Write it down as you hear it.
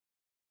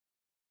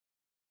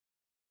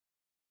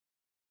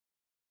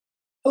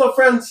Hello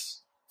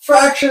friends,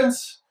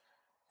 fractions,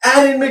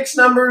 adding mixed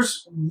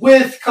numbers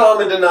with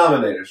common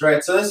denominators,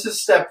 right? So this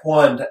is step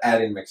one to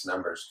adding mixed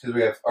numbers because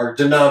we have our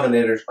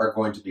denominators are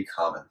going to be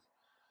common.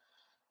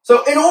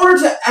 So in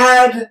order to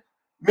add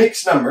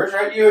mixed numbers,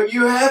 right,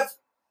 you have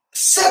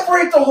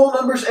separate the whole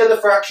numbers and the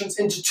fractions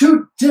into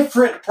two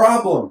different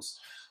problems.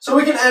 So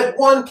we can add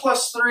 1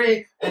 plus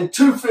 3 and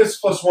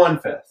 2/5 plus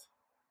 1/5.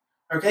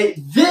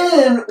 Okay,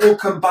 then we'll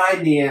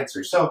combine the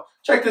answers. So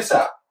check this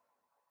out.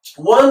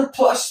 1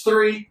 plus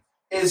 3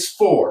 is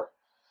 4.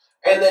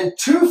 And then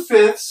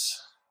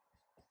 2/5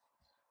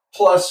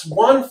 plus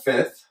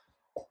 1/5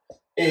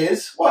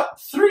 is what?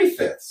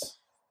 3/5.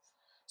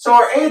 So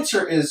our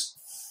answer is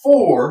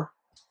 4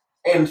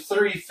 and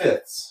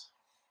 3/5.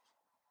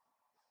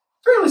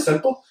 Fairly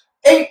simple.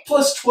 8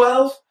 plus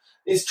 12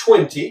 is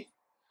 20.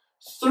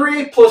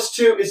 3 plus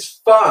 2 is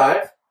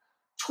 5.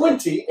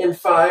 20 and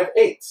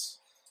 5/8.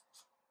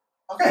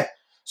 Okay,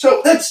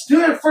 so let's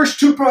do the first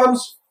two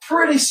problems.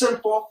 Pretty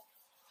simple.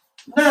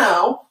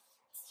 Now,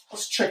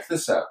 let's check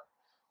this out.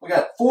 We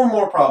got 4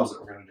 more problems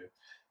that we're going to do.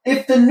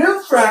 If the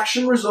new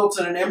fraction results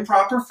in an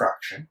improper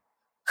fraction,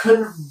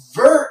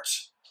 convert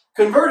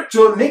it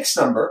to a mixed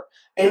number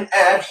and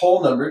add the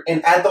whole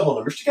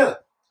numbers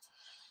together.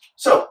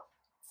 So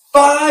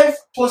 5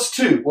 plus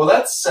 2, well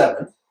that's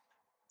 7.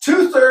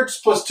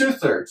 2/3 plus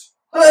 2/3.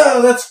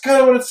 Oh, that's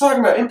kind of what it's talking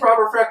about.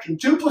 Improper fraction.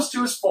 2 plus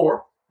 2 is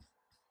 4.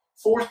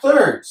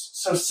 4/3.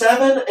 So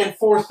 7 and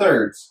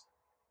 4/3.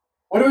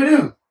 What do we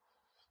do?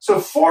 So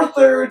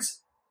 4/3,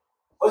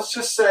 let's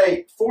just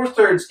say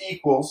 4/3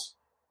 equals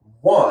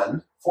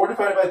 1. 4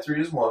 divided by 3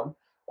 is 1.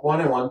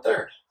 1 and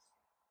 1/3.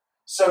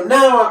 So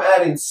now I'm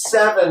adding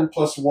 7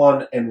 plus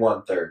 1 and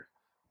 1/3.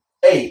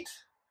 8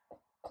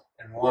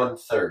 and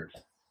 1/3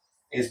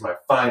 is my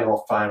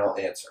final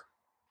answer.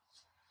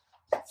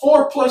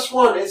 4 plus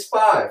 1 is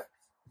 5.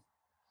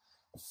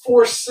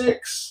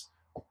 4/6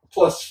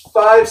 plus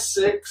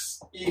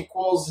 5/6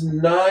 equals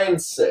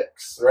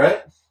 9/6,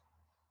 right?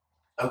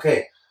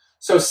 Okay,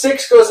 so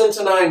 6 goes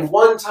into 9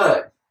 one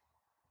time,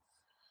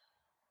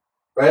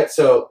 right?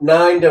 So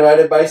 9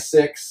 divided by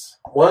 6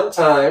 one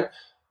time,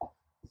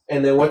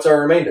 and then what's our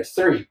remainder?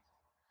 3.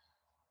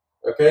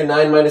 Okay,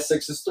 9 minus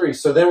 6 is 3.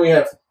 So then we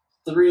have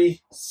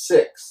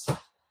 3/6.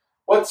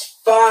 What's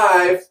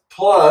 5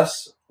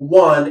 plus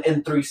 1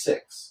 and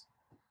 3/6?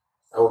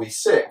 That will be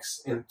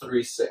 6 and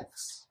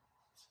 3/6.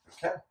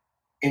 Okay,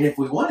 and if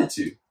we wanted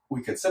to,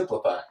 we could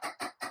simplify.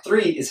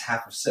 3 is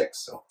half of 6,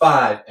 so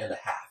 5 and a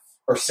half.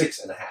 Or 6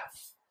 and a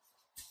half.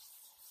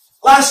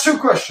 Last two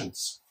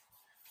questions.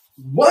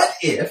 What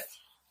if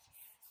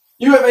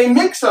you have a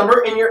mixed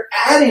number and you're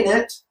adding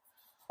it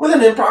with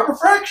an improper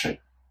fraction?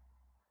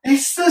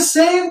 It's the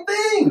same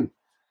thing.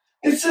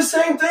 It's the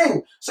same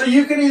thing. So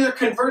you can either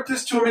convert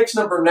this to a mixed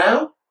number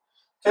now.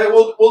 Okay,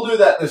 we'll do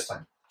that this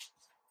time.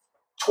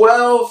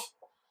 12.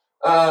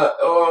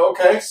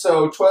 Okay,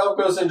 so 12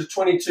 goes into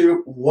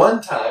 22 one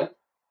time.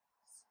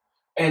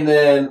 And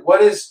then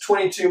what is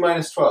 22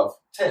 minus 12?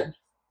 10.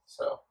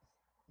 So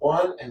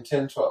 1 and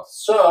 10/12.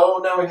 So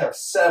now we have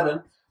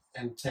 7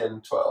 and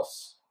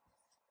 10/12.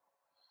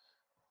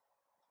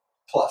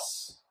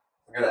 Plus.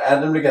 We're going to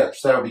add them together.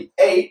 So that would be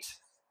 8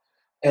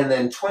 and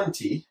then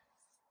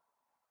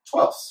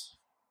 20/12.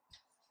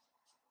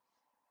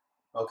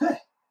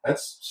 Okay.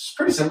 That's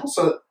pretty simple.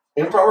 So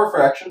improper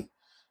fraction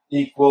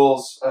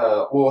equals,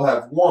 we'll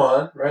have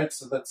 1, right?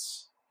 So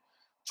that's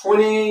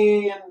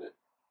 20 and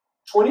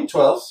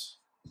 20/12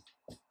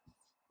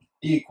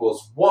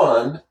 equals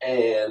 1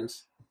 and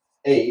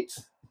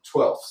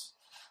 8/12.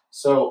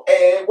 So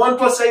 1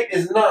 plus 8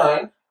 is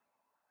 9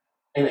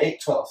 and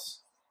 8/12.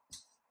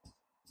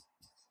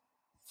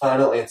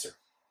 Final answer.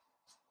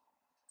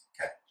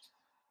 Okay.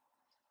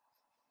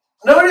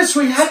 Notice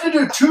we had to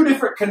do 2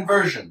 different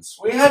conversions.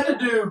 We had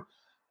to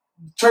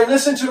turn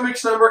this into a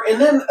mixed number, and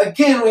then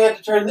again we had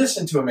to turn this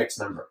into a mixed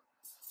number.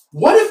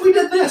 What if we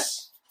did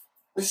this?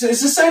 It's the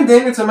same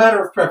thing, it's a matter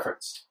of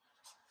preference.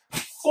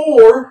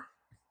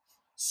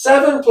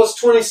 7 plus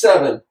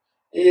 27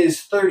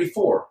 is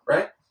 34,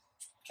 right?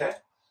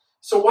 Okay.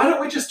 So why don't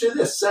we just do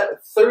this?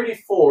 Set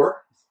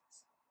 34,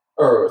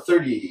 or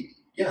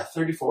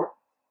 34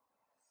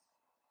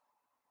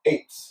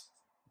 eighths.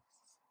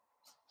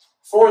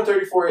 4 and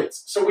 34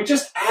 eighths. So we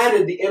just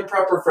added the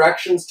improper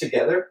fractions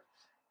together,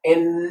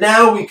 and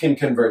now we can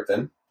convert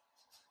them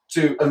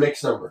to a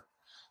mixed number.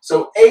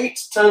 So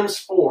 8 times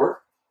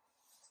 4,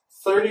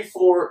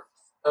 34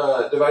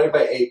 divided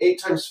by 8. 8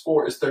 times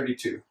 4 is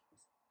 32.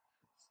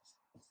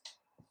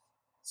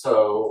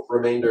 So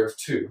remainder of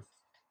 2.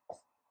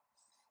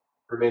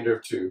 Remainder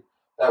of 2.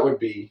 That would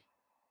be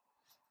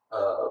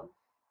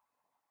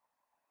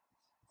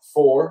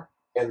 4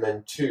 and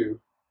then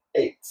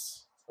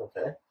 2/8.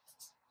 Okay.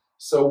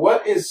 So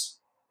what is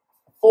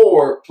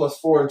 4 plus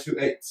 4 and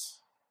 2/8?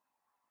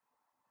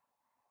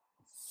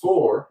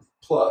 4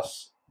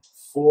 plus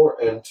 4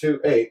 and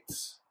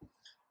 2/8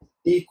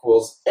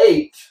 equals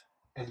 8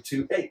 and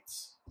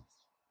 2/8.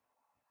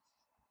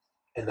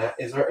 And that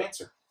is our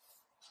answer.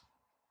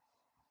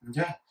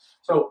 Okay.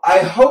 So I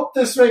hope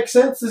this makes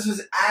sense. This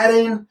is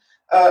adding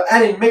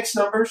mixed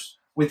numbers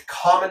with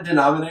common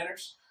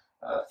denominators.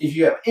 If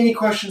you have any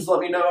questions, let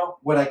me know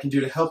what I can do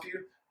to help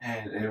you,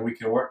 and we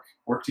can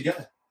work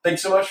together.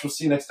 Thanks so much. We'll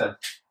see you next time.